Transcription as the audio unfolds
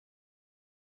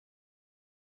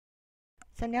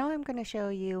So now I'm going to show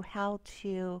you how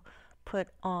to put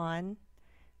on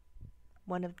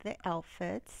one of the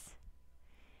outfits.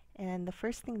 And the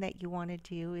first thing that you want to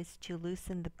do is to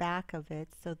loosen the back of it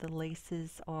so the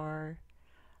laces are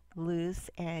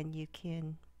loose and you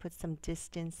can put some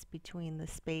distance between the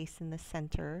space and the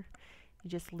center. You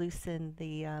just loosen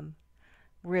the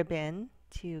ribbon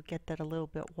to get that a little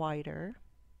bit wider.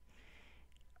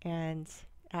 And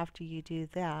after you do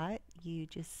that, you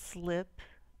just slip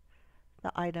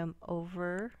the item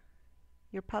over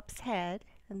your pup's head.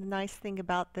 And the nice thing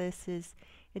about this is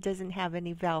it doesn't have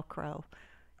any Velcro.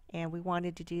 And we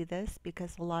wanted to do this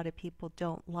because a lot of people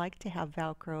don't like to have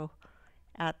Velcro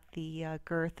at the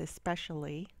girth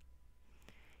especially.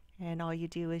 And all you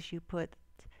do is you put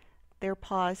their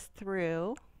paws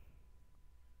through.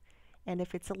 And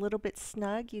if it's a little bit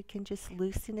snug, you can just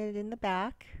loosen it in the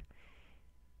back.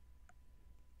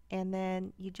 And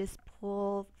then you just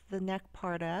pull the neck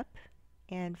part up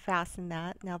and fasten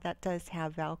that. Now that does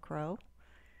have Velcro,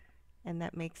 and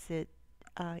that makes it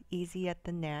easy at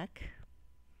the neck.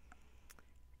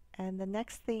 And the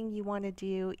next thing you want to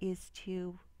do is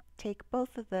to take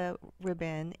both of the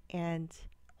ribbon and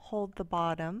hold the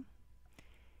bottom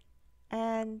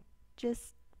and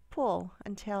just pull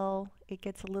until it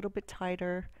gets a little bit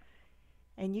tighter,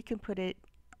 and you can put it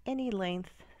any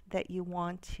length that you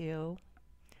want to,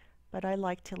 but I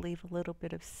like to leave a little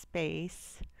bit of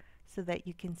space so that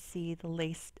you can see the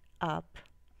lace up.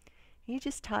 You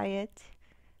just tie it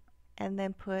and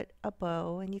then put a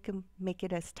bow, and you can make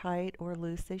it as tight or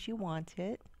loose as you want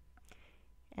it,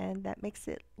 and that makes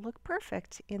it look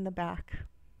perfect in the back.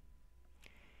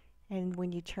 And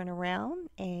when you turn around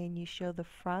and you show the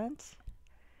front,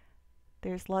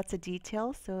 there's lots of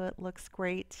detail, so it looks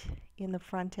great in the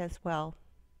front as well.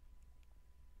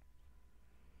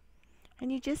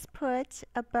 And you just put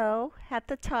a bow at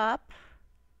the top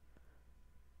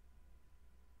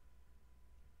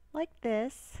like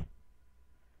this,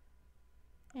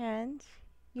 and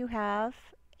you have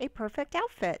a perfect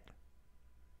outfit.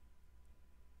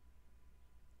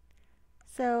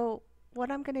 So what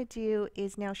I'm going to do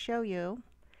is now show you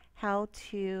how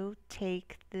to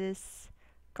take this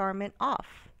garment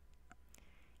off.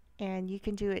 And you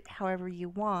can do it however you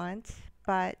want,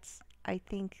 but I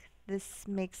think this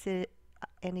makes it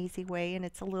an easy way, and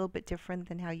it's a little bit different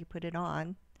than how you put it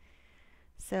on.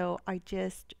 So I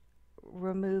just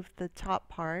remove the top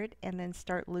part and then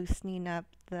start loosening up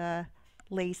the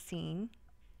lacing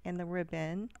and the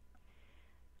ribbon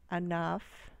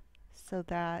enough so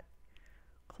that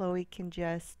Chloe can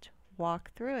just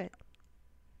walk through it.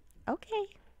 Okay,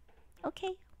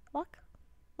 okay, walk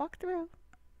through.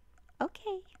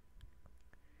 Okay.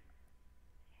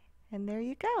 And there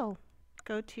you go.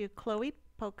 Go to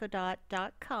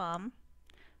chloepolkadot.com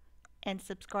and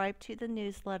subscribe to the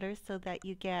newsletter so that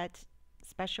you get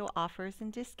special offers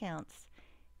and discounts.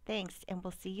 Thanks, and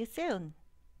we'll see you soon.